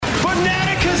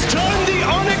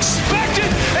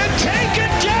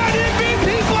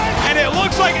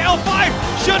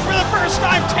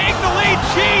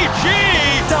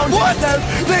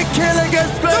The killing is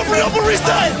The revelry's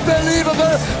dead!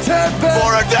 Unbelievable!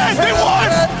 Four are dead! They won!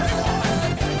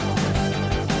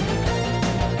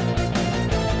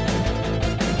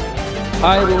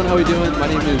 Hi everyone, how are we doing? My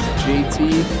name is JT,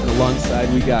 and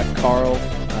alongside we got Carl.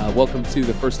 Welcome to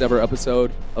the first ever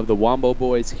episode of the Wombo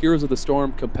Boys Heroes of the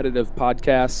Storm competitive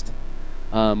podcast.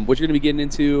 What you're going to be getting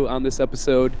into on this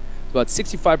episode is about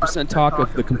 65% talk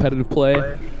of the competitive play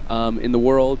in the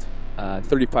world,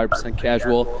 35%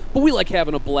 casual, but we like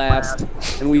having a blast,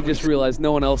 and we just realized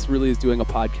no one else really is doing a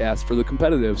podcast for the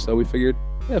competitive, so we figured,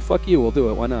 yeah, fuck you, we'll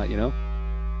do it, why not, you know?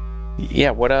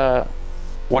 Yeah,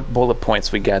 what bullet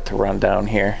points we got to run down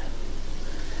here?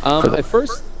 At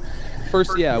first,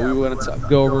 yeah, we want to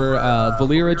go over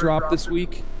Valeera dropped this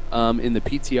week in the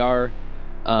PTR.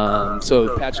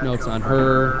 So patch notes on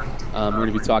her. We're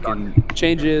going to be talking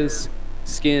changes,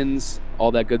 skins, all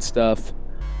that good stuff.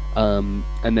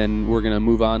 And then we're going to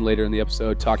move on later in the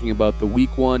episode talking about the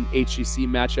Week 1 HGC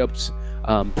matchups,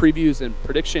 previews and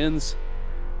predictions,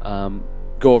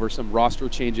 go over some roster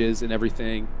changes and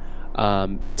everything,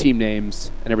 team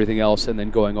names and everything else, and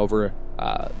then going over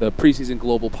the preseason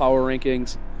global power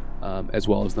rankings, as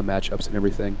well as the matchups and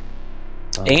everything.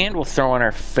 And we'll throw in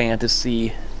our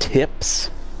fantasy tips.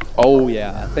 Oh,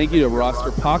 yeah. Thank you to Roster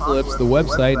Apocalypse, the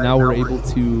website. Now we're able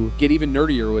to get even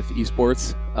nerdier with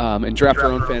esports and draft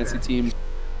our own fantasy teams.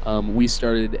 We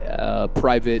started a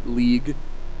private league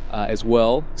as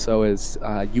well. So as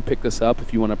you pick this up,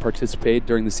 if you want to participate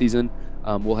during the season,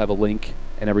 we'll have a link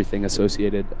and everything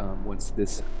associated once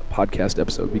this podcast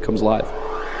episode becomes live.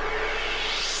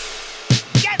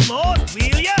 Get lost,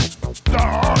 will ya?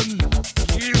 Done!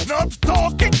 He's not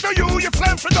talking to you, you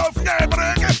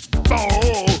flamfredolfjäbring! No!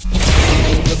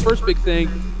 The first big thing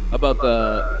about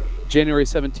the January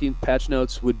 17th patch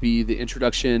notes would be the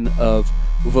introduction of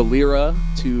Valeera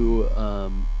to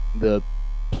the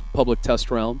public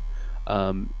test realm.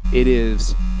 It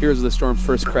is Heroes of the Storm's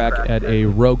first crack at a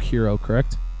rogue hero,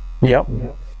 correct? Yep.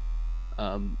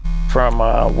 From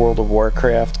World of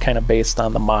Warcraft, kind of based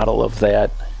on the model of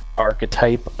that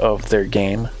archetype of their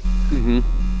game. Mm-hmm.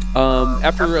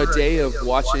 After a day of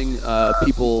watching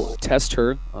people test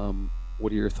her,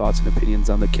 what are your thoughts and opinions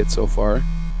on the kit so far?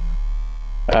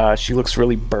 She looks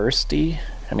really bursty.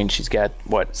 I mean, she's got,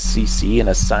 CC and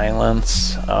a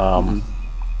silence.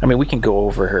 I mean, we can go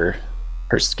over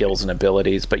her skills and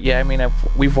abilities, but yeah, I mean,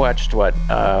 we've watched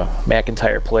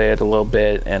McIntyre play it a little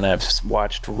bit, and I've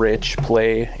watched Rich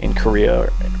play in Korea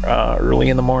early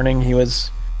in the morning. He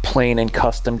was playing in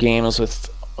custom games with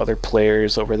other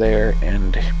players over there,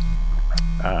 and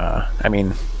I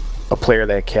mean, a player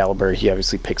that caliber, he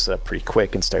obviously picks it up pretty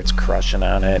quick and starts crushing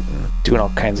on it and doing all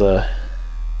kinds of,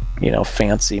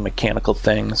 fancy mechanical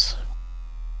things.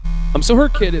 So her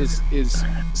kit is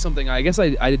something, I guess I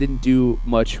didn't do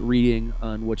much reading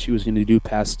on what she was going to do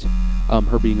past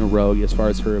her being a rogue as far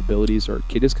as her abilities or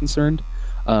kit is concerned.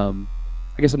 I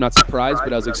guess I'm not surprised,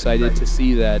 but I was excited to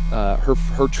see that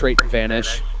her trait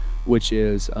Vanish, which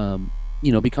is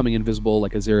becoming invisible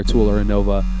like a Zeratul or a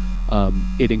Nova,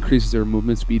 it increases her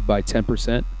movement speed by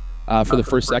 10% for the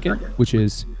first second, which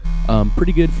is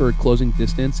pretty good for closing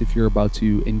distance if you're about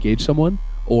to engage someone,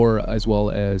 or as well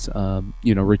as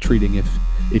retreating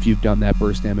if you've done that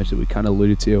burst damage that we kind of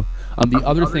alluded to. The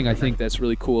other thing I think that's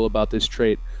really cool about this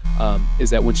trait is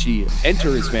that when she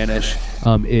enters Vanish,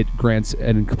 it grants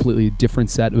a completely different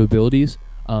set of abilities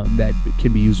that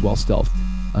can be used while stealthed,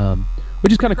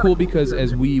 which is kind of cool because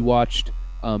as we watched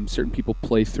certain people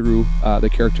play through the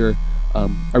character,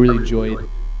 I really enjoyed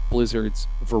Blizzard's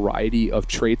variety of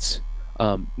traits.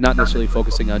 Not necessarily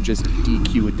focusing on just D,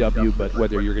 Q, and W, but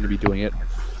whether you're going to be doing it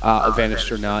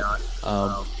vanished or not.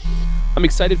 I'm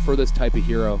excited for this type of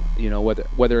hero,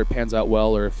 whether it pans out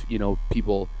well or if,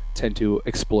 people tend to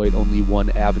exploit only one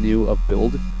avenue of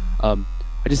build. I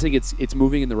just think it's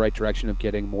moving in the right direction of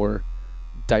getting more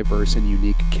diverse and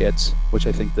unique kits, which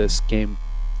I think this game,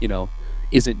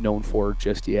 isn't known for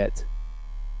just yet.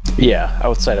 Yeah,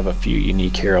 outside of a few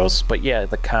unique heroes. But yeah,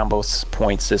 the combo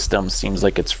point system seems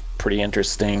like it's pretty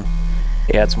interesting.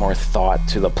 It adds more thought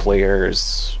to the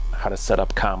players, how to set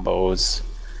up combos,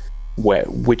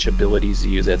 which abilities to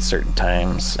use at certain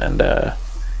times, and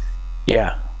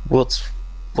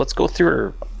let's go through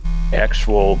her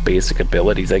actual basic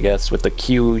abilities, I guess. With the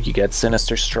Q, you get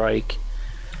Sinister Strike.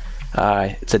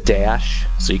 It's a dash,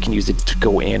 so you can use it to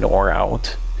go in or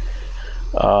out.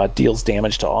 Deals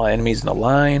damage to all enemies in the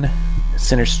line.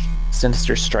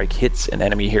 Sinister Strike hits an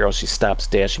enemy hero. She stops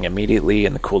dashing immediately,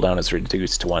 and the cooldown is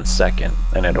reduced to 1 second,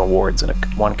 and it awards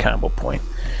one combo point.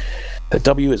 The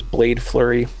W is Blade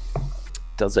Flurry.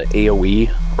 Does an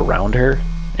AoE around her,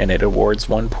 and it awards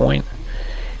 1 point.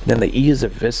 Then the E is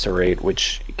Eviscerate,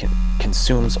 which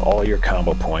consumes all your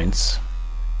combo points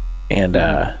and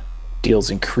deals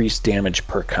increased damage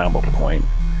per combo point.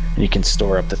 And you can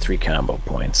store up to 3 combo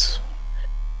points.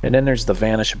 And then there's the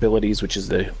Vanish abilities, which is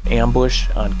the Ambush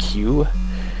on Q.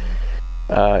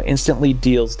 Instantly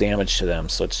deals damage to them,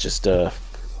 so it's just a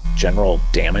general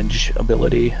damage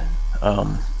ability.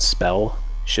 Spell,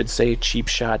 should say. Cheap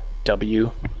Shot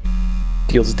W.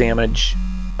 Deals damage.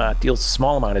 Deals a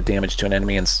small amount of damage to an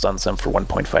enemy and stuns them for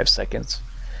 1.5 seconds.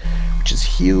 Which is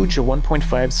huge. A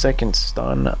 1.5 second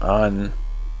stun on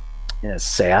an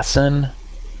assassin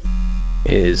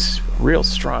is real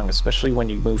strong, especially when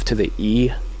you move to the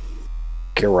E.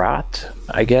 Garrote,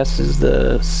 I guess, is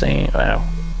the same.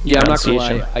 Yeah, I'm not gonna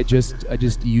lie. I just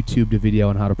YouTubed a video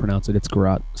on how to pronounce it. It's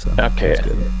Garrote. So okay.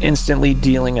 Instantly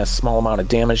dealing a small amount of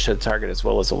damage to the target as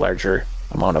well as a larger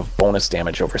amount of bonus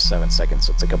damage over 7 seconds.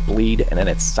 So it's like a bleed, and then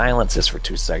it silences for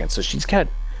 2 seconds. So she's got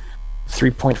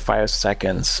 3.5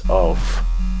 seconds of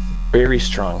very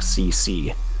strong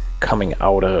CC coming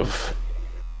out of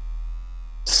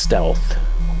stealth,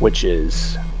 which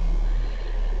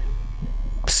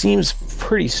seems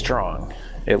pretty strong,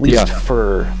 at least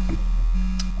for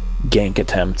gank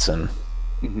attempts and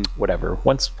whatever.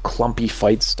 Once clumpy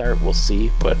fights start, we'll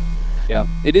see. But yeah,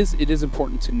 it is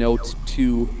important to note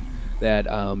too that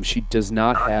she does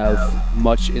not have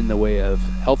much in the way of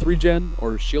health regen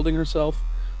or shielding herself.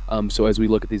 So as we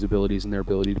look at these abilities and their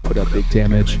ability to put up big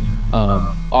damage,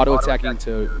 auto attacking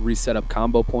to reset up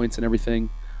combo points and everything,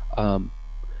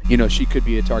 she could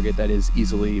be a target that is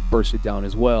easily bursted down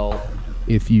as well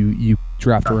if you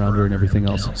draft around her and everything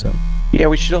else. So yeah,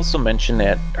 we should also mention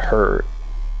that her,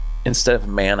 instead of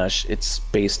mana, it's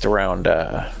based around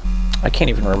I can't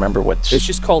even remember what it's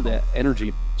just called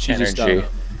energy. She energy.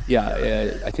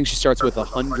 I think she starts with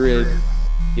 100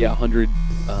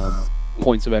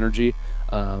 points of energy,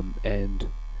 and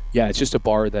yeah, it's just a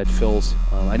bar that fills.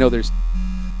 I know there's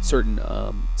certain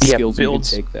skills you can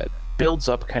take that builds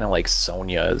up kind of like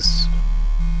Sonya's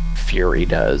Fury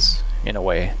does in a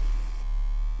way.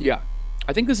 Yeah,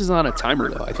 I think this is on a timer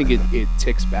though. I think it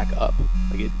ticks back up.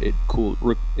 Like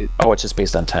it's just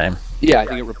based on time. Yeah, I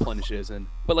think it replenishes,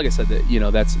 but like I said,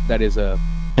 that is a,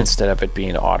 instead of it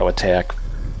being auto attack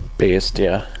based.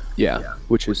 Yeah,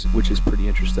 which is pretty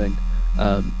interesting.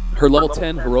 Her level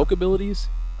 10 heroic abilities.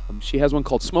 She has one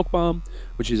called Smoke Bomb,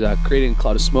 which is creating a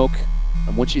cloud of smoke.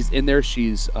 When she's in there,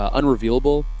 she's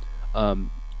unrevealable.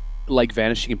 Like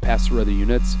Vanish, she can pass through other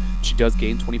units. She does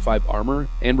gain 25 armor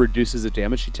and reduces the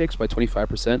damage she takes by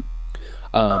 25%.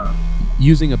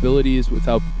 Using abilities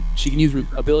she can use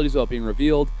abilities without being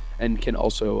revealed, and can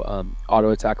also auto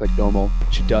attack like normal.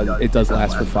 It does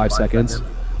last for 5 seconds.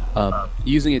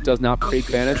 Using it does not break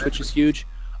Vanish, which is huge.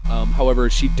 However,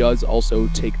 she does also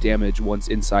take damage once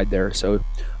inside there, so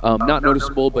not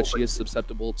noticeable, but she is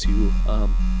susceptible to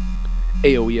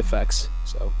AoE effects.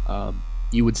 So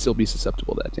you would still be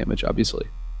susceptible to that damage, obviously.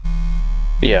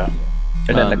 Yeah.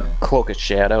 And then the Cloak of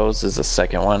Shadows is the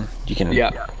second one. You can.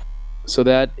 Yeah. So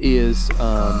that is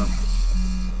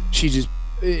she's just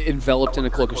enveloped in a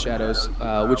Cloak of Shadows,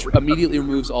 which immediately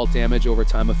removes all damage over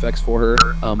time effects for her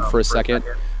for a second,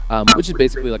 which is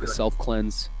basically like a self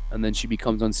cleanse. And then she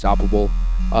becomes unstoppable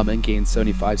and gains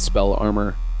 75 spell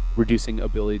armor, reducing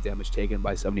ability damage taken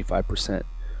by 75%.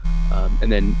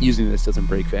 And then using this doesn't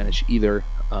break Vanish either.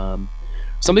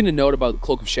 Something to note about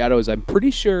Cloak of Shadows, I'm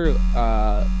pretty sure in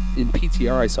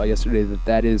PTR I saw yesterday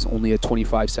that is only a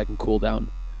 25-second cooldown.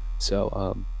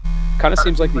 So kind of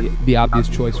seems like the obvious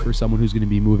choice for someone who's going to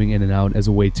be moving in and out as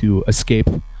a way to escape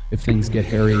if things get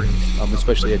hairy,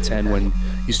 especially at 10 when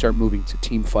you start moving to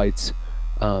team fights.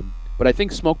 But I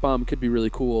think Smoke Bomb could be really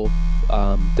cool,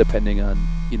 depending on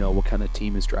what kind of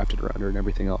team is drafted around her and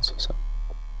everything else. So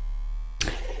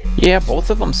yeah,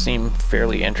 both of them seem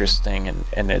fairly interesting,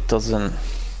 and it doesn't.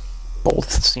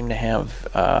 Both seem to have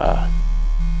a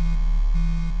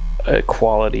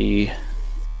quality,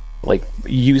 like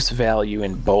use value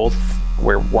in both,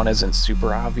 where one isn't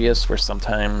super obvious. Where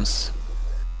sometimes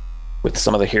with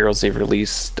some of the heroes they've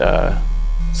released,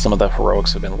 some of the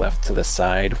heroics have been left to the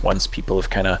side once people have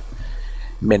kind of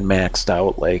min-maxed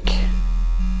out like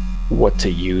what to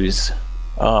use.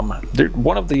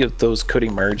 One of those could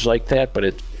emerge like that, but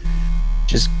it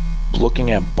just looking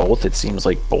at both, it seems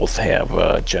like both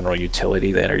have general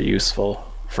utility that are useful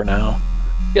for now.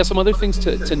 Yeah, some other things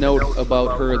to note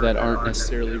about her that aren't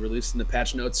necessarily released in the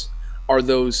patch notes are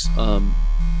those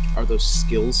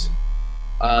skills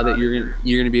that you're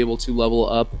going to be able to level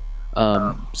up.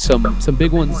 Some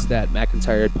big ones that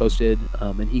McIntyre had posted,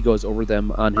 and he goes over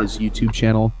them on his YouTube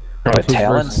channel. The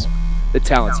talents? The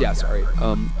talents, yeah, sorry.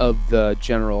 Of the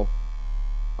general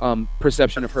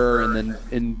perception of her, and then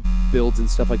in builds and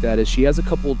stuff like that, is she has a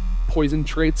couple poison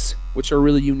traits which are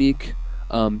really unique.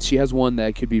 She has one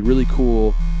that could be really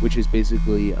cool, which is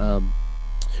basically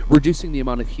reducing the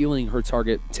amount of healing her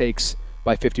target takes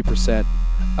by 50%,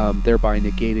 thereby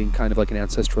negating kind of like an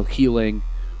ancestral healing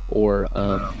or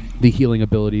the healing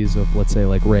abilities of, let's say,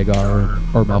 like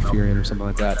Rhaegar or Malfurion or something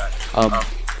like that.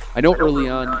 I know early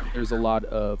on there's a lot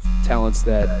of talents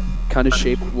that kind of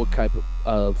shape what type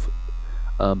of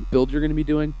build you're going to be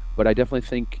doing, but I definitely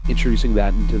think introducing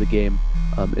that into the game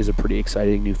is a pretty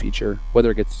exciting new feature.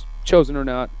 Whether it gets chosen or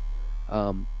not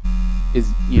is,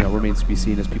 remains to be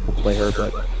seen as people play her,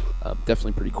 but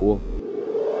definitely pretty cool.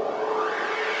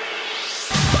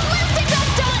 Ballistic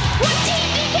has done what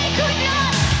TPK could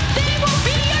not. They will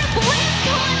be your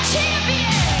BlizzCon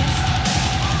champions.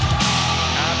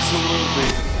 Absolutely.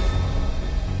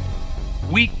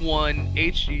 Week 1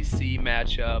 HGC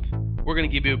matchup. We're going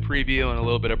to give you a preview and a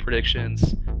little bit of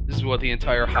predictions. This is what the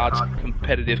entire HOTS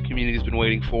competitive community has been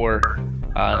waiting for.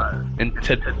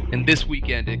 And this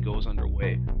weekend it goes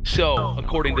underway. So,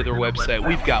 according to their website,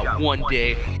 we've got 1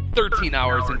 day, 13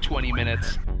 hours and 20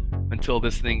 minutes until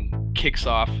this thing kicks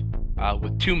off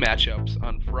with 2 matchups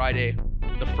on Friday.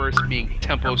 The first being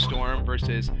Tempo Storm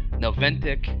versus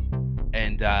Noventic,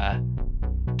 and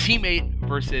Teammate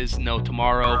versus No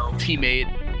Tomorrow.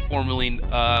 Teammate, formerly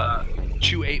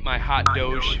Chew Ate My Hot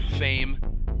Doge fame,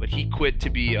 but he quit to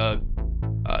be a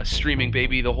streaming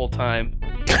baby the whole time.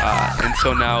 And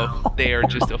so now they are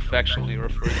just affectionately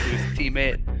referred to as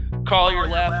Teammate. Carl, you're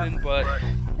laughing, but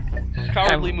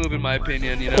cowardly move in my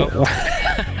opinion,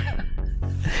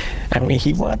 I mean,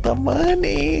 he want the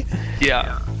money.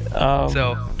 Yeah.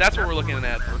 So that's what we're looking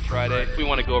at for Friday. If we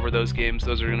want to go over those games,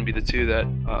 those are going to be the 2 that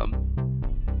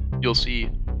you'll see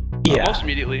most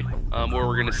immediately, where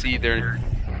we're going to see their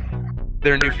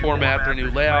new format, their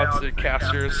new layouts, their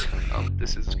casters.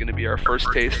 This is going to be our first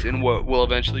taste in what will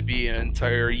eventually be an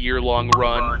entire year-long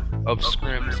run of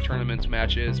scrims, tournaments,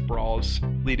 matches, brawls,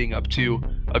 leading up to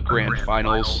a grand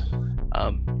finals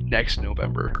next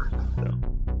November. So,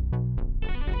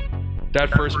 that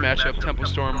first matchup, Tempo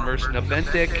Storm versus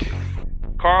Noventic.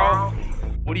 Carl,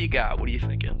 what do you got? What are you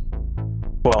thinking?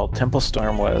 Well, Tempo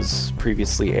Storm was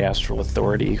previously Astral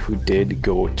Authority, who did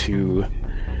go to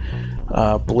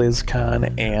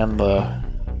BlizzCon and the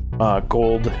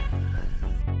Gold.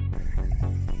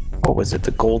 What was it?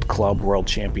 The Gold Club World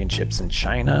Championships in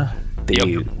China.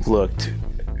 They looked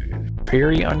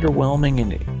very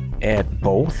underwhelming at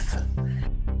both.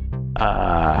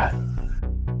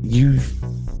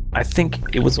 I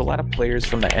think it was a lot of players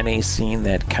from the NA scene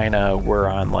that kind of were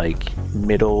on like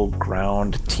middle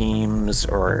ground teams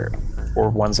or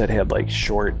ones that had like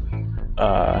short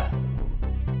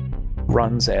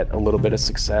runs at a little bit of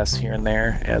success here and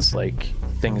there as like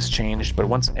things changed. But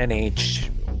once NH,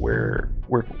 where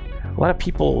a lot of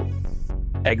people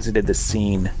exited the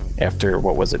scene after,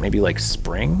 what was it, maybe like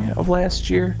spring of last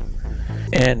year,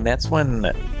 and that's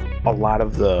when a lot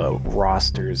of the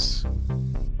rosters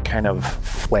kind of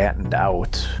flattened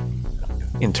out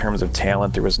in terms of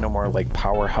talent. There was no more like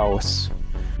powerhouse.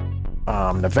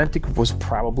 Noventic was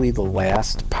probably the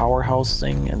last powerhouse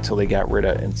thing until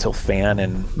Fan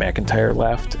and McIntyre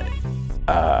left.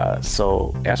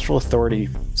 So Astral Authority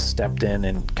stepped in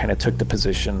and kind of took the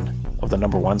position of the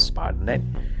number 1 spot, and that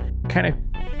kind of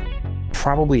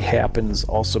probably happens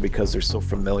also because they're so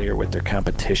familiar with their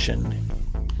competition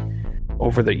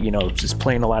over the, just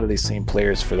playing a lot of these same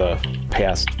players for the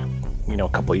past,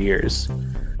 couple of years.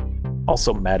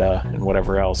 Also meta and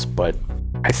whatever else, but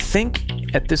I think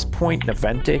at this point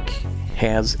Noventic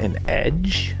has an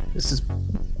edge. This is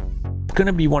going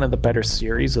to be one of the better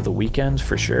series of the weekend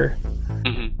for sure.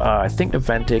 I think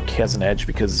Noventic has an edge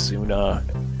because Zuna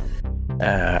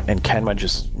and Kenma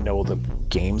just know the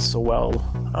game so well.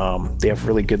 They have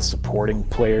really good supporting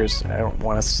players. I don't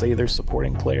want to say they're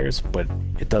supporting players, but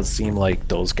it does seem like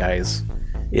those guys,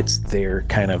 it's their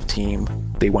kind of team.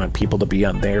 They want people to be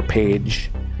on their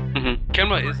page.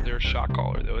 Kenma is their shot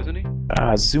caller, though, isn't he?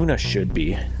 Zuna should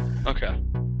be. Okay.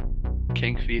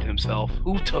 King Feed himself.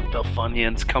 Who took the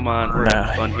Funyuns? Come on, we're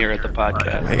having fun here at the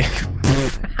podcast.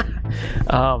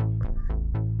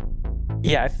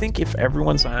 Yeah, I think if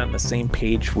everyone's on the same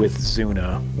page with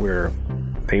Zuna, where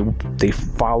they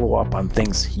follow up on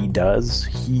things he does,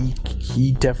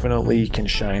 he definitely can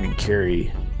shine and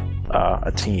carry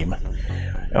a team.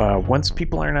 Once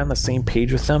people aren't on the same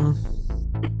page with him,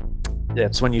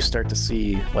 that's when you start to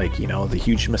see, like, the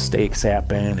huge mistakes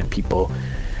happen and people,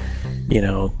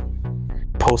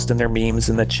 posting their memes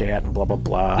in the chat and blah blah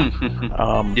blah.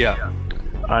 Yeah.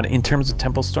 In terms of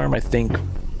Tempo Storm, I think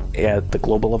at the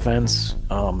global events,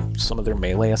 some of their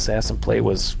melee assassin play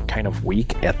was kind of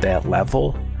weak at that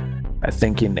level. I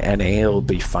think in NA it'll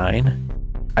be fine.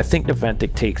 I think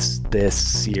Naventic takes this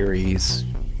series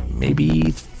maybe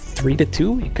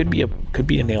 3-2. It could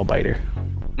be a nail biter.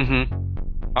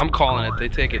 I'm calling it. They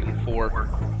take it in 4.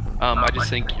 I just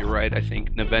think you're right. I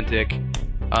think Naventic,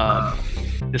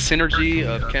 the synergy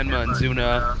of Kenma and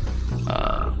Zuna,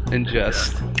 and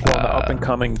just the up and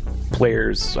coming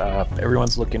players,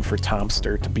 everyone's looking for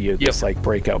Tomster to be this like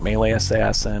breakout melee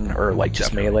assassin or like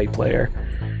just melee player.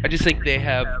 I just think they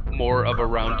have more of a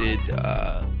rounded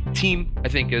team, I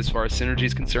think, as far as synergy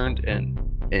is concerned,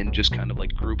 and just kind of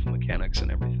like group mechanics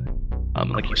and everything.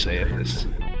 Like you say, if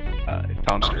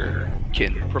Tomster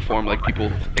can perform like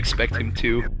people expect him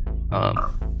to,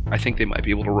 I think they might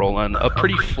be able to roll on a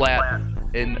pretty flat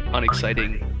and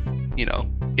unexciting,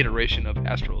 iteration of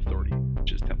Astral Authority,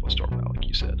 which is Tempo Storm now, like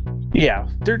you said. Yeah,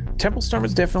 their Tempo Storm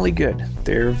is definitely good.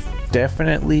 They're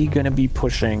definitely going to be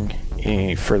pushing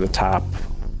for the top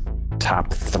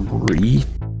 3.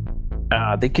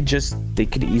 They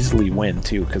could easily win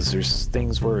too, because there's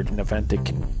things where Naventic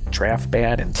can draft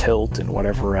bad and tilt and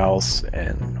whatever else.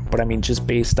 But I mean, just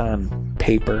based on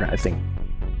paper, I think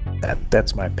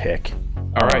that's my pick.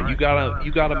 All right, you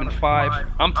got them in 5.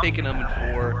 I'm taking them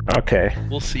in 4. Okay.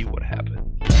 We'll see what happens.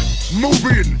 Move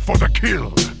in for the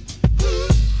kill.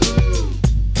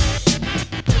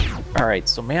 All right,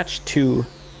 so match 2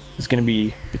 is going to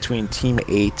be between Team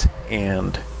 8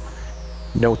 and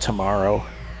No Tomorrow.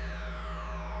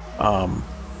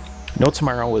 No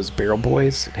Tomorrow was Barrel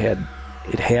Boys. It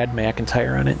had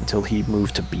McIntyre on it until he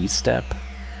moved to B-Step,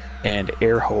 and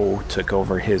Airho took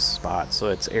over his spot. So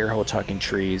it's Airho, Talking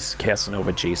Trees,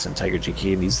 Casanova, Jason, Tiger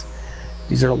GK.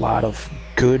 These are a lot of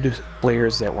good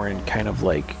players that were in kind of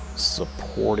like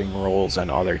supporting roles on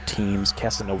other teams.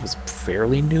 Casanova's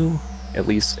fairly new, at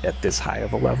least at this high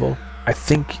of a level. I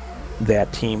think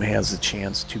that team has a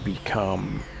chance to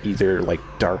become either like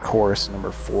Dark Horse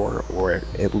number 4 or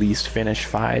at least finish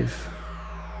 5.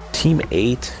 Team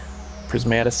 8,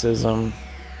 Prismaticism,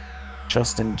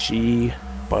 Justin G,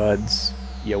 Buds,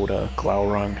 Yoda,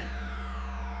 Glaurung.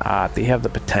 They have the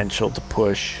potential to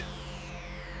push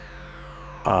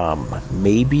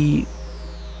maybe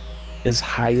as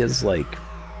high as like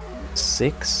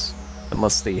 6,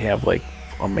 unless they have like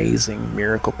amazing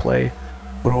miracle play.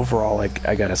 But overall,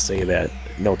 I gotta say that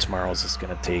No Tomorrow's is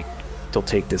gonna take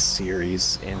this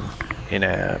series in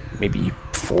a maybe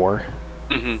 4,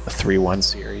 a 3-1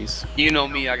 series. You know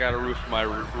me, I got a root for my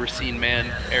Racine man,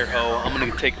 Airho. I'm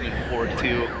gonna take him in 4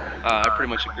 too. I pretty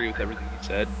much agree with everything you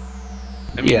said.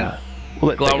 I mean, yeah.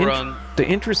 Well, Glaurung. The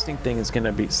interesting thing is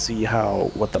gonna be see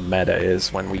what the meta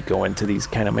is when we go into these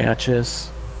kind of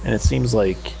matches, and it seems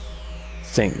like.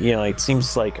 It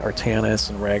seems like Artanis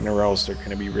and Ragnaros are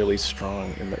going to be really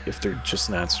strong if they're just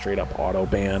not straight up auto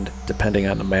banned, depending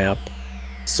on the map.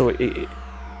 So it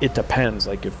depends.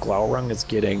 Like if Glaurung is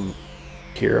getting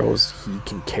heroes he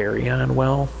can carry on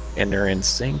well and they're in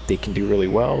sync, they can do really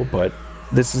well. But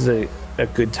this is a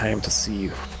good time to see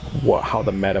how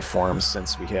the meta forms,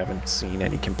 since we haven't seen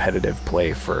any competitive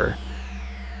play for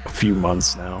a few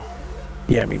months now.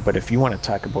 Yeah, I mean, but if you want to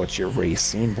talk about your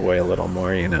Racine boy a little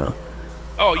more,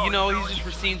 Oh, he's just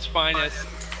Racine's finest.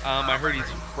 I heard he's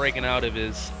breaking out of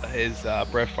his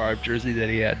Brett Favre jersey that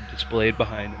he had displayed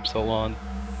behind him so long.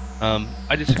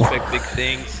 I just expect big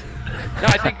things. No,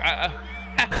 I think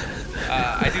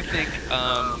I do think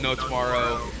No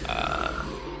Tomorrow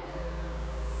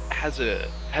has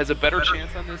a better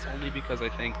chance on this, only because I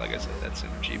think, like I said, that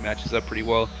synergy matches up pretty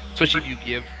well. Especially if you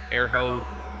give Airho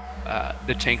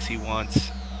the tanks he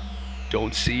wants.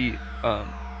 Don't see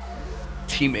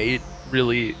Team 8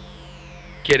 really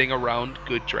getting around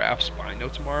good drafts by No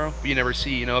Tomorrow. But you never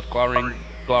see, if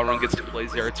Glaurung gets to play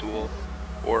Zeratul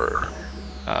or,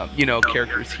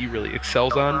 characters he really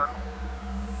excels on,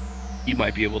 he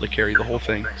might be able to carry the whole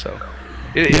thing. So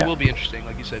it will be interesting.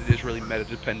 Like you said, it is really meta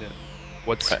dependent.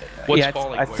 What's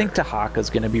falling I think Dahaka's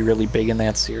going to be really big in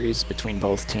that series between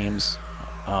both teams.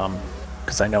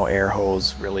 Because I know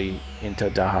Airho's really into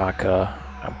Dahaka.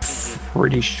 I'm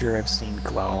pretty sure I've seen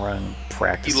Glaurung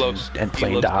practicing and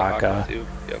playing Dahaka. Too.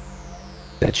 Yep.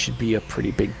 That should be a pretty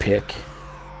big pick.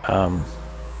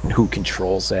 Who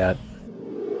controls that?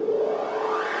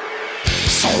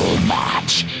 So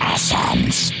much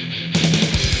essence.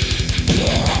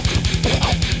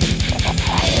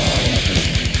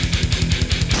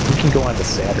 We can go on to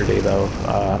Saturday though.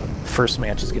 First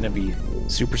match is going to be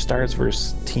Superstars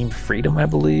versus Team Freedom, I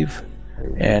believe.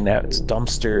 And that's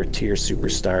dumpster tier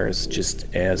Superstars, just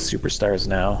as Superstars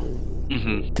now.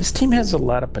 This team has a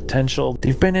lot of potential.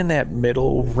 They've been in that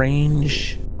middle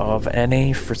range of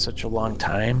NA for such a long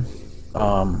time.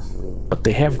 But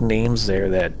they have names there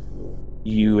that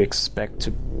you expect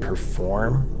to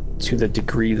perform to the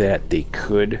degree that they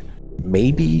could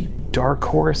maybe dark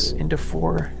horse into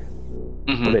 4.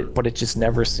 But it just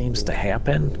never seems to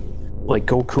happen. Like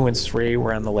Goku and Srey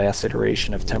were on the last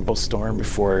iteration of Tempo Storm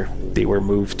before they were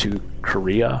moved to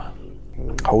Korea.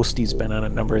 Hosty's been on a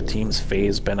number of teams.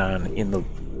 Faye's been on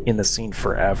in the scene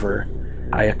forever.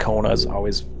 Iakona's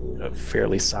always a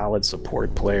fairly solid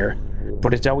support player.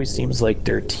 But it always seems like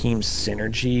their team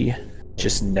synergy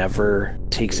just never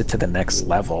takes it to the next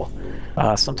level.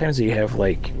 Sometimes you have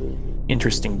like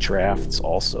interesting drafts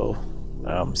also.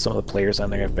 Some of the players on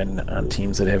there have been on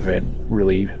teams that have had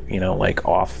really, like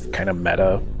off kind of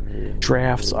meta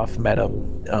drafts, off meta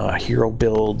hero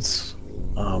builds,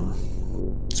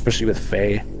 especially with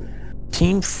Faye.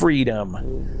 Team Freedom.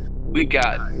 We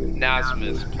got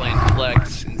Nasmus playing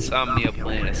Flex, Insomnia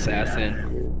playing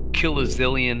Assassin,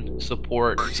 Killazillion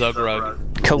support,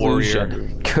 Zugrug,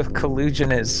 Collusion.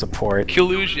 Collusion is support.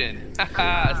 Collusion.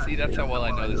 Haha, see, that's how well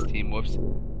I know this team. Whoops.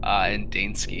 And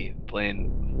Dansky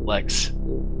playing Flex.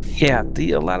 Yeah,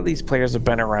 a lot of these players have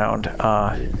been around.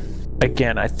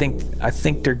 Again, I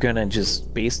think they're gonna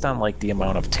just, based on like the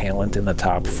amount of talent in the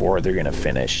top 4, they're gonna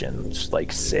finish in just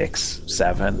like 6,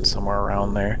 7, somewhere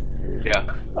around there.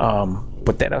 Yeah.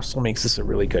 But that also makes this a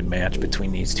really good match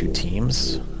between these two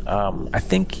teams. I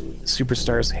think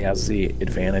Superstars has the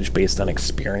advantage based on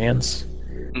experience.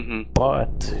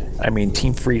 But I mean,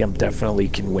 Team Freedom definitely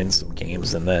can win some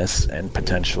games in this and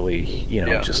potentially,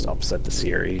 just upset the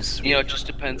series. It just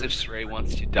depends if Srey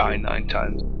wants to die 9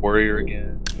 times Warrior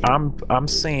again. I'm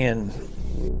saying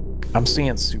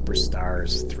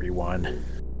Superstars 3-1.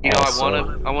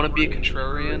 I want to be a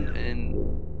contrarian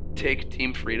and take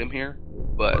Team Freedom here,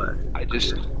 but I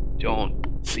just don't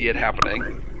see it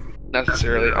happening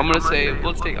necessarily. I'm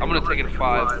gonna take it a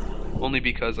 5, only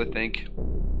because I think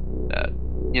that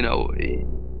nobody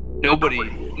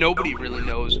really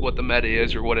knows what the meta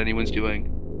is or what anyone's doing,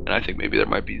 and I think maybe there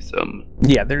might be some.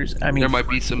 Yeah, there might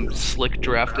be some slick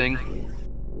drafting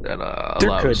that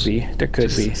allows there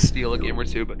could be steal a game or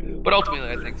two, but ultimately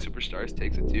I think Superstars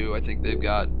takes it too. I think they've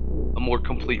got a more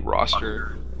complete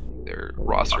roster. Their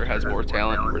roster has more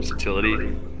talent and versatility,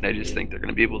 and I just think they're going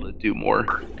to be able to do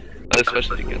more,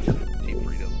 especially against Team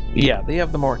Freedom. Yeah, they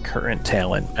have the more current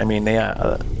talent. I mean,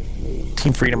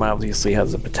 Team Freedom obviously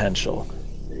has the potential.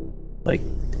 Like,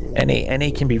 NA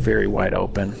can be very wide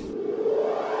open.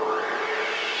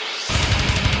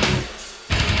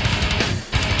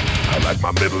 I like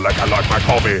my middle like I like my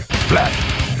coffee, flat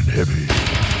and heavy.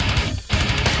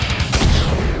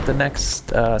 The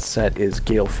next set is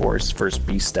Gale Force versus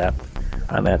B-Step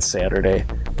on that Saturday,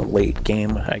 the late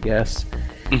game, I guess.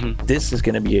 This is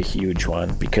going to be a huge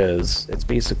one because it's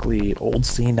basically old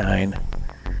C9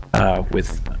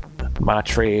 with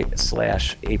Matre /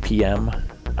 APM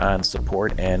on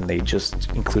support, and they just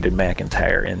included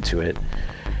McIntyre into it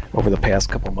over the past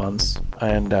couple months.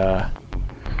 And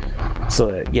it's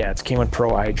K1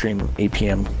 Pro, iDream,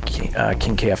 APM,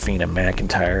 King Caffeine, and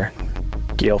McIntyre.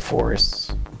 Gale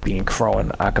Force being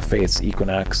Crone, Akaface,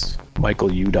 Equinox,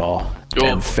 Michael Udall,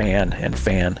 and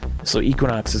Fan. So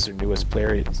Equinox is their newest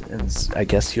player, and I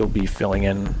guess he'll be filling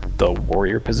in the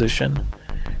Warrior position,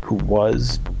 who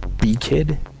was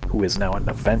B-Kid, who is now in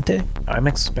Navente. I'm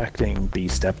expecting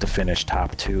B-Step to finish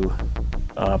top 2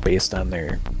 based on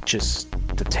the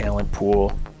talent pool,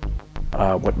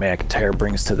 what McIntyre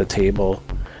brings to the table.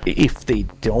 If they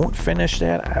don't finish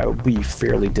that, I would be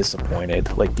fairly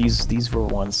disappointed. Like, these were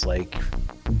once like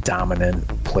dominant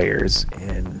players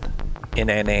in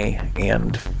NA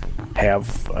and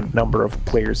have a number of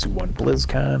players who won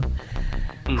BlizzCon,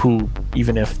 who,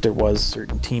 even if there was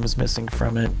certain teams missing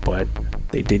from it, but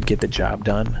they did get the job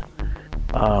done.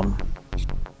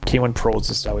 K1 Pro's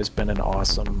just always been an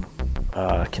awesome,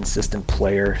 consistent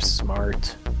player,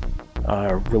 smart,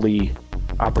 really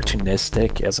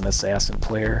opportunistic as an assassin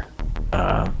player.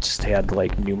 Just had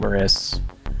like numerous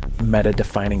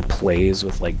meta-defining plays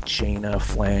with like Jaina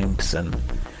flanks, and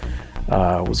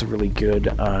was really good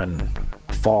on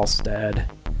Falstead,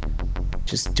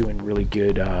 just doing really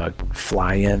good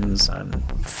fly-ins on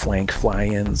flank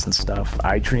fly-ins and stuff.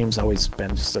 iDream's always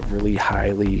been just a really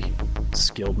highly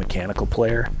skilled mechanical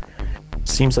player.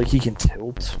 Seems like he can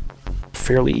tilt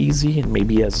fairly easy, and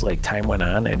maybe as like time went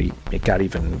on it got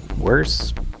even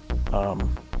worse.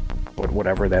 But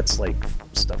whatever, that's like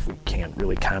stuff we can't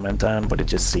really comment on, but it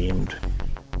just seemed.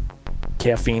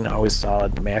 Caffeine always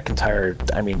solid. McIntyre,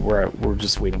 I mean, we're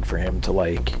just waiting for him to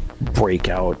like break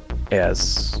out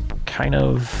as kind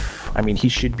of, I mean, he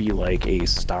should be like a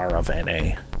star of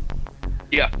NA.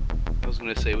 Yeah, I was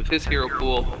going to say with his hero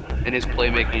pool and his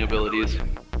playmaking abilities,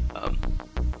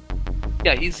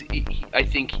 yeah, I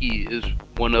think he is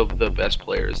one of the best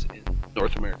players in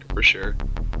North America for sure.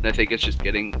 And I think it's just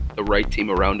getting the right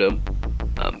team around him.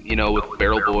 With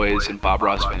Barrel Boys and Bob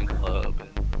Ross Fan Club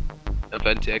and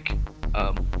Aventic,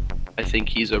 I think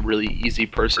he's a really easy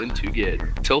person to get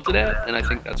tilted at, and I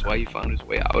think that's why he found his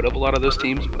way out of a lot of those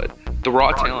teams. But the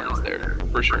raw talent is there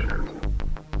for sure.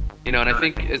 And I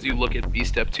think as you look at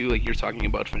B-Step too, like you're talking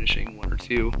about finishing 1 or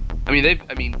 2.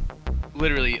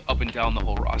 Literally up and down the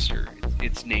whole roster,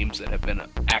 it's names that have been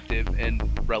active and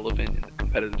relevant in the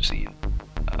competitive scene.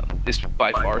 This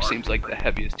by far seems like the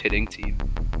heaviest hitting team,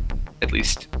 at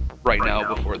least right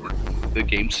now before the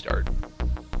games start.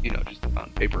 Just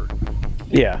on paper.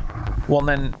 Yeah. Well,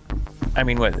 then,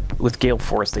 with Gale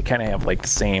Force, they kind of have like the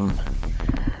same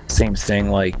thing.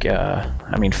 Like,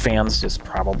 Fan's just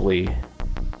probably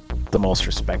the most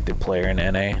respected player in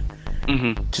NA,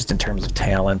 just in terms of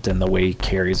talent and the way he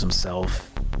carries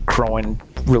himself. Crowan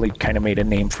really kind of made a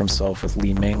name for himself with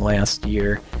Li Ming last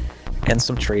year, and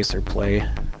some Tracer play.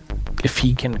 If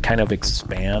he can kind of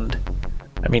expand,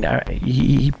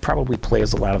 he probably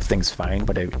plays a lot of things fine,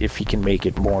 but if he can make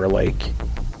it more like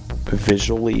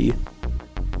visually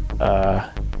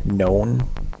known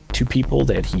to people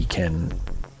that he can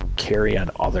carry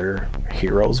on other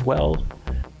heroes well,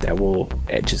 that will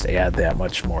just add that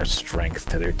much more strength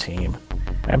to their team.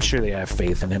 I'm sure they have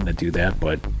faith in him to do that,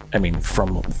 but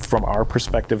from our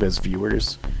perspective as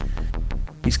viewers,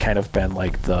 he's kind of been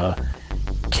like the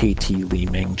KT Li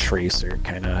Ming Tracer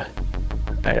kind of.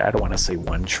 I don't want to say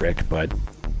one trick, but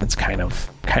it's kind of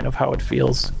how it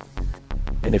feels.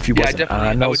 And if he wasn't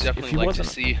on those, if he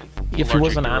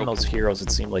wasn't on those heroes, it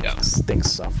seemed like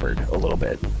things suffered a little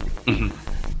bit.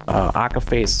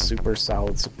 Akaface, super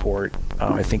solid support.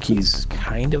 I think he's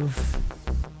kind of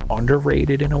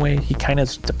underrated in a way. He kind of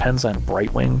depends on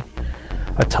Brightwing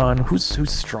a ton, who's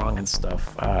strong and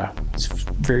stuff. He's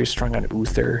very strong on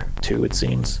Uther too, it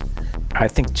seems. I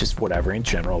think just whatever in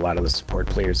general, a lot of the support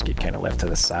players get kind of left to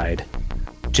the side,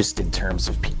 just in terms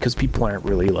of because people aren't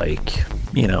really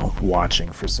watching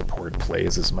for support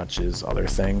plays as much as other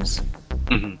things.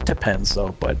 Depends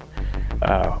though, but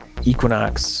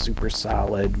Equinox super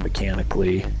solid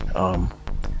mechanically.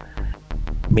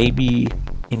 Maybe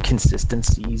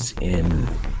inconsistencies in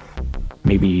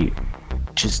maybe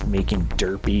just making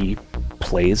derpy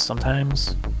plays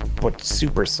sometimes, but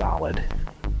super solid.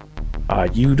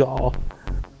 Udall,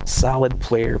 solid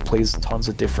player, plays tons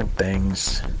of different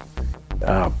things.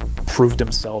 Proved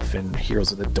himself in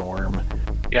Heroes of the Dorm.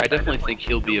 Yeah, I definitely think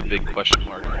he'll be a big question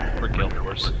mark for Gale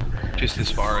Force, just as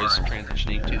far as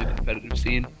transitioning to the competitive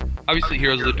scene. Obviously,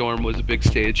 Heroes of the Dorm was a big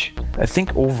stage. I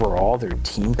think overall their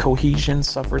team cohesion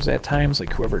suffers at times,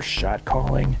 like whoever's shot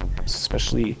calling,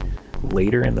 especially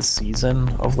later in the season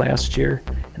of last year,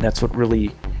 and that's what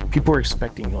really people were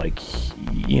expecting,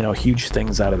 huge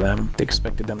things out of them. They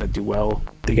expected them to do well.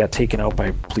 They got taken out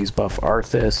by Please Buff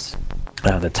Arthas,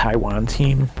 the Taiwan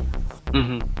team.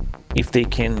 If they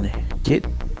can get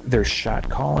their shot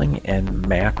calling and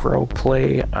macro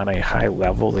play on a high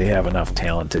level, they have enough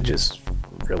talent to just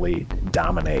really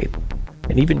dominate,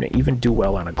 and even do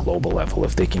well on a global level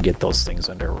if they can get those things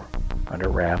under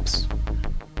wraps.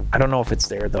 I don't know if it's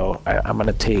there though. I'm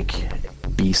gonna take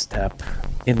B-Step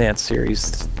in that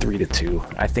series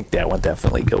 3-2. I think that one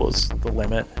definitely goes the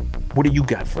limit. What do you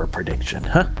got for a prediction,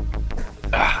 huh?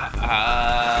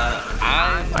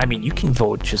 You can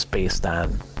vote just based on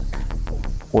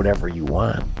whatever you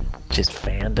want, just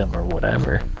fandom or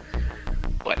whatever.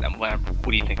 What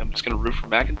do you think? I'm just gonna root for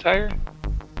McIntyre?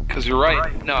 Because you're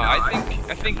right. No, I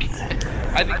think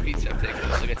B-Step takes it.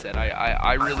 Like I said,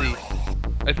 I really,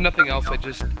 if nothing else,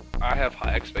 I have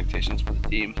high expectations for the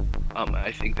team.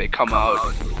 I think they come out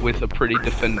with a pretty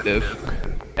definitive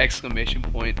exclamation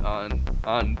point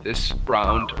on this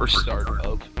round or start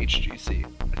of HGC.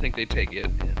 I think they take it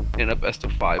in a best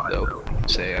of 5 though.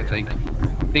 I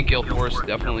think Gale Force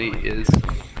definitely is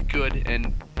good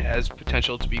and has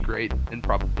potential to be great and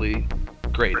probably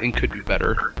great and could be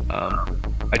better.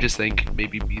 I just think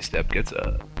maybe B-Step gets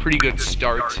a pretty good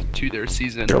start to their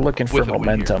season. They're looking for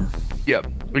momentum. Yep,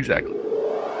 exactly.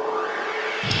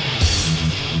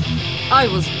 I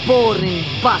was born in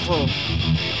battle.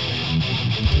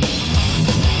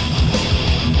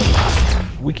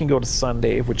 We can go to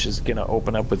Sunday, which is going to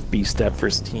open up with B-Step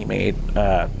versus Team 8.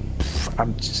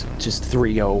 I'm just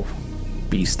 3-0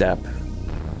 B-Step.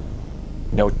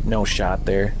 No shot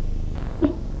there.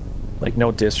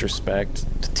 No disrespect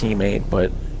to Team 8,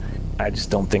 but I just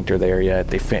don't think they're there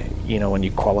yet. When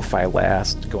you qualify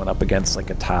last, going up against a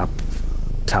top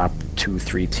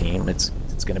 2-3 team, it's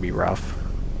it's going to be rough.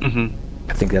 Mm-hmm.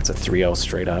 I think that's a 3-0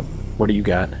 straight up. What do you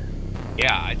got?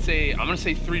 Yeah, I'm gonna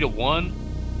say 3-1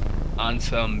 on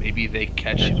some. Maybe they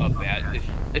catch a bad.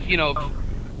 If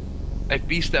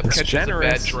B-Step That's catches generous.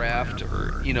 a bad draft,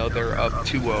 or they're up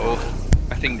 2-0,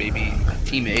 I think maybe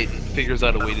Team 8 figures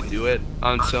out a way to do it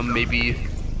on some maybe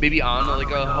on like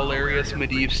a hilarious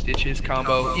Medivh Stitches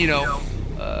combo.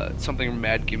 Something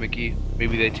mad gimmicky.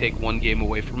 Maybe they take one game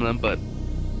away from them, but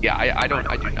yeah, I do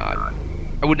not.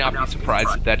 I would not be surprised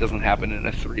if that doesn't happen and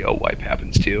a 3-0 wipe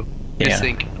happens too. I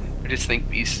just think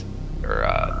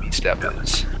B-Step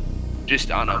is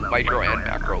just on a micro and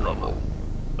macro level,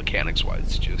 mechanics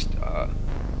wise, just on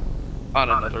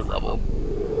another level.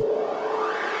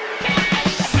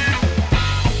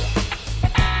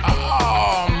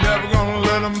 I'm never gonna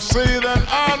let them say that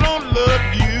I don't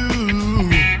love you.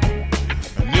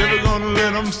 I'm never gonna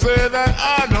let them say that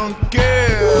I don't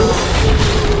care.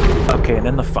 Okay, and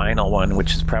then the final one,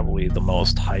 which is probably the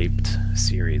most hyped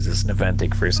series, is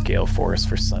Naventic versus Gale Force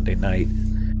for Sunday night.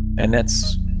 And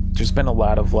there's been a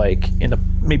lot of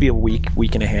maybe a week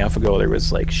and a half ago, there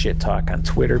was like shit talk on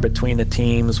Twitter between the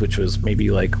teams, which was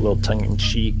maybe like a little tongue in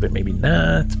cheek, but maybe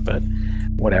not. But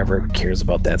whatever, who cares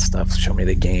about that stuff? Show me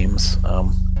the games.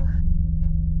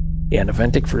 Yeah,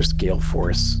 Naventic versus Gale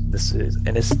Force.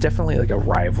 It's definitely like a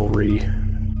rivalry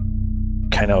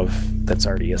kind of that's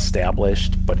already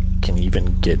established, but can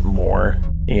even get more,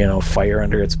 fire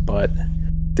under its butt.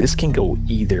 This can go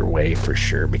either way for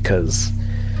sure, because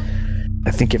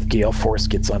I think if Gale Force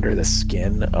gets under the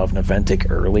skin of Naventic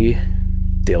early,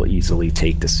 they'll easily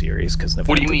take the series. Because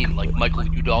what do you mean? Like Michael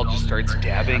Udall just starts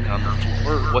dabbing on the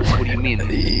floor? What do you mean?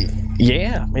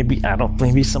 Yeah, maybe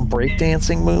some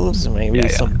breakdancing moves, maybe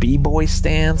some b-boy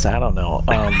stance. I don't know.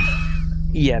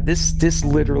 Yeah, this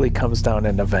literally comes down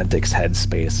to Naventic's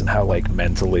headspace and how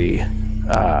mentally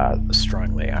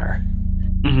strong they are.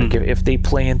 Mm-hmm. Like if they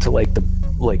play into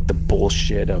the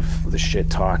bullshit of the shit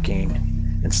talking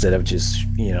instead of just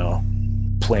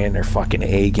playing their fucking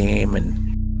A game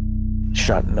and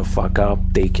shutting the fuck up,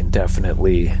 they can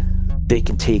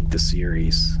take the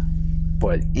series.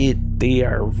 But they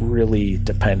are really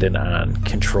dependent on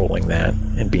controlling that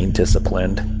and being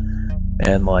disciplined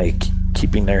and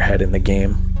keeping their head in the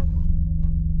game.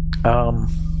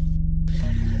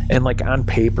 And on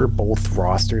paper, both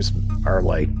rosters are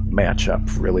match up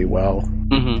really well.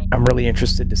 Mm-hmm. I'm really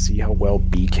interested to see how well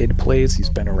B-Kid plays. He's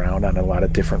been around on a lot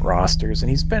of different rosters, and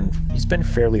he's been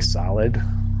fairly solid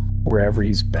wherever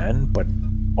he's been, but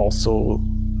also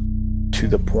to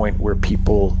the point where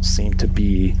people seem to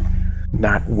be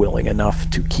not willing enough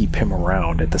to keep him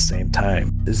around at the same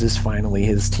time. Is this finally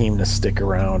his team to stick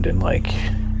around and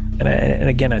and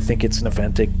again, I think it's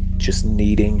Naventic just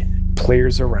needing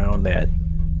players around that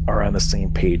are on the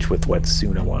same page with what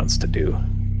Suna wants to do.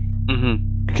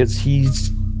 Mm-hmm. Because he's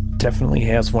definitely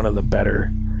has one of the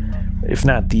better, if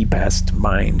not the best,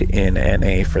 mind in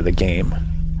NA for the game.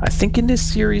 I think in this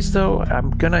series, though,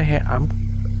 I'm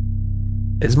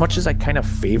as much as I kind of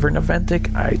favor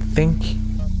Naventic, I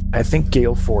think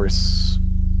Gale Force.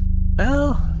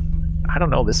 Well, I don't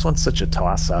know. This one's such a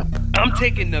toss-up. I'm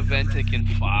taking Naventic in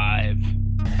 5.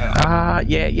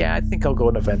 Yeah. I think I'll go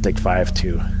Naventic 5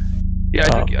 too.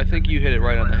 Yeah, I think you hit it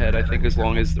right on the head. I think as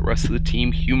long as the rest of the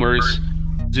team humors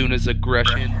Zuna's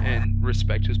aggression and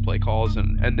respect his play calls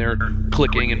and they're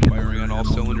clicking and firing on all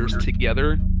cylinders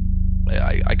together,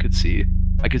 I could see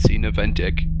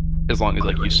Naventic, as long as,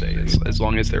 like you say, as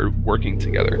long as they're working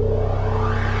together.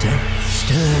 Death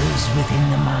stirs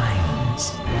within the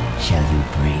minds. Shall you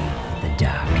brave the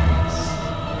darkness?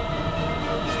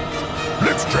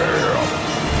 Let's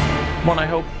jam. Well,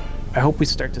 I hope we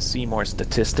start to see more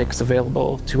statistics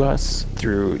available to us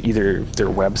through either their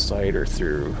website or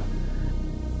through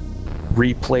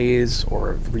replays,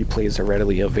 or replays are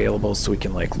readily available so we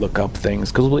can look up things,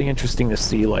 because it'll be interesting to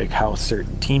see how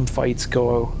certain team fights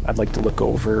go. I'd like to look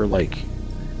over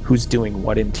who's doing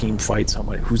what in team fights,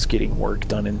 who's getting work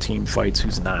done in team fights,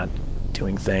 who's not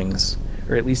doing things,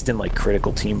 or at least in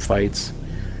critical team fights.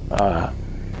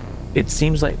 It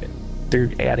seems like they're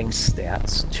adding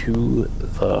stats to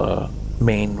the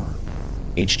main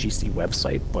HGC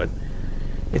website, but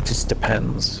it just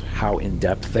depends how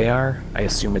in-depth they are. I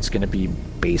assume it's going to be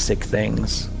basic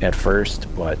things at first,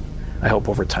 but I hope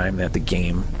over time that the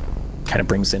game kind of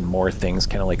brings in more things,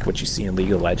 kind of like what you see in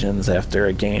League of Legends after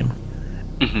a game,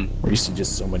 Mm-hmm. where you see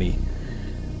just so many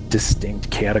distinct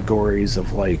categories of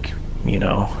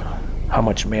how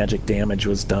much magic damage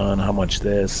was done, how much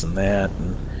this and that,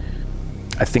 and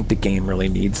I think the game really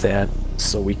needs that,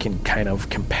 so we can kind of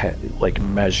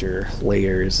measure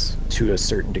layers to a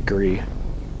certain degree.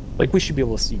 We should be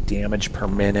able to see damage per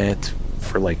minute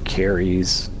for like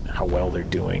carries, how well they're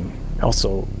doing.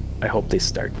 Also, I hope they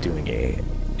start doing a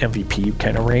MVP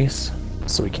kind of race,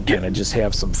 so we can kind of just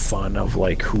have some fun of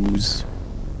like who's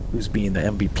being the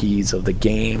MVPs of the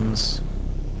games.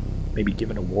 Maybe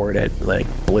give an award at like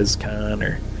BlizzCon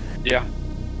or Yeah,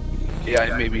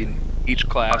 maybe each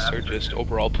class or just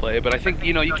overall play. But I think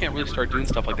you can't really start doing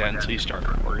stuff like that until you start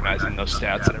organizing those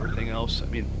stats and everything else. I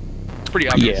mean, it's pretty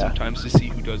obvious sometimes to see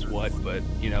who does what, but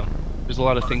there's a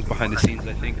lot of things behind the scenes.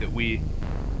 I think that we,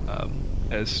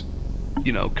 as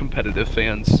competitive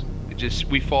fans,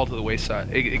 we fall to the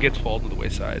wayside. It gets fall to the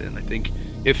wayside, and I think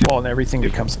and everything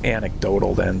becomes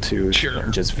anecdotal then too,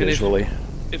 and just visually.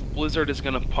 If Blizzard is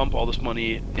going to pump all this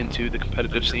money into the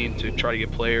competitive scene to try to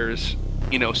get players,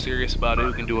 serious about it,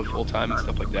 who can do it full time and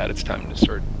stuff like that, it's time to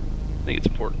start. I think it's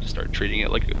important to start treating it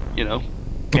like the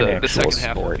second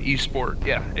half of esport.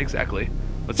 Yeah, exactly.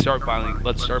 Let's start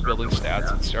building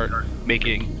stats and start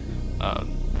making,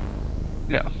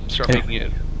 making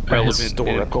it relevant,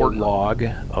 historical and log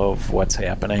of what's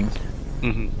happening.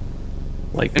 Mm-hmm.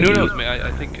 Like, and who knows, man?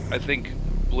 I think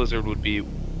Blizzard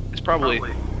it's probably,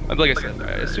 like I said,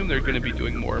 I assume they're going to be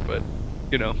doing more, but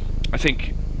I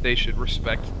think they should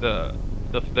respect the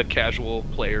casual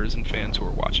players and fans who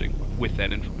are watching with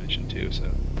that information too.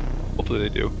 So hopefully they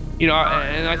do. And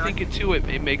I think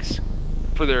it makes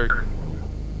for their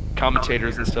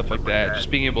commentators and stuff like that, just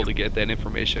being able to get that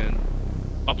information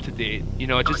up to date.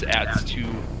 It just adds to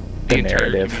the entire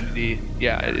narrative. community.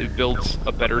 Yeah, it builds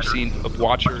a better scene of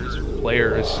watchers,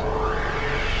 players.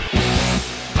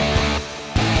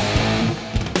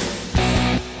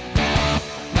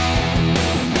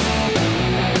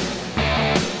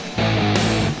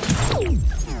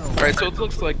 Alright, so it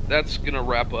looks like that's going to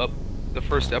wrap up the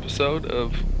first episode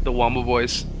of the Wamba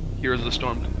Boys Heroes of the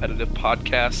Storm competitive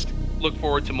podcast. Look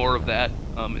forward to more of that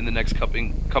in the next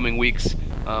coming weeks.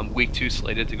 Week 2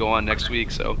 slated to go on next week,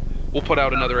 so we'll put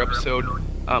out another episode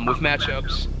with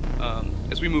matchups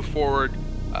as we move forward,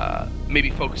 maybe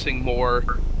focusing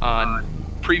more on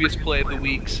previous play of the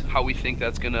weeks, how we think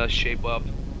that's going to shape up,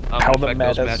 how the affect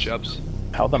those matchups,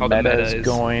 how the meta is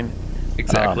going.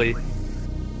 Exactly.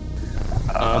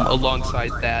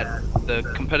 Alongside that, the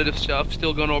competitive stuff,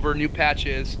 still going over new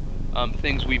patches,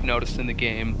 things we've noticed in the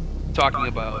game, talking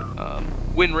about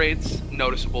win rates,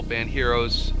 noticeable banned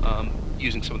heroes,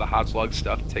 using some of the HOTS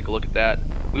stuff to take a look at that.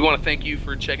 We want to thank you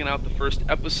for checking out the first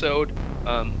episode.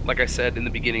 Like I said in the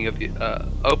beginning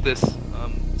of this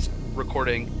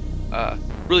recording,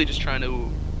 really just trying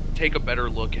to take a better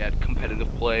look at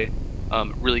competitive play,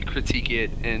 really critique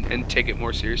it and take it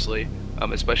more seriously,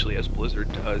 especially as Blizzard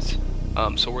does.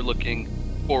 So we're looking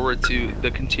forward to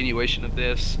the continuation of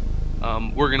this.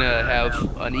 We're going to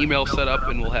have an email set up,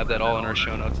 and we'll have that all in our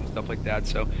show notes and stuff like that.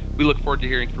 So we look forward to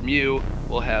hearing from you.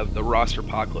 We'll have the Roster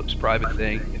Apocalypse private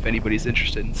thing if anybody's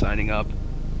interested in signing up.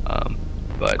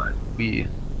 But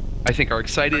I think, are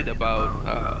excited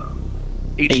about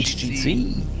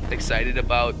HGC. Excited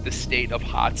about the state of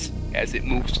HOTS as it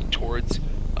moves towards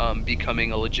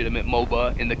becoming a legitimate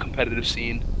MOBA in the competitive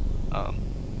scene,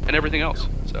 and everything else.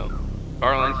 So,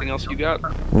 Carl, anything else you got?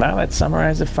 No, that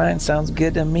summarizes it fine. Sounds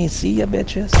good to me. See ya,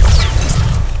 bitches.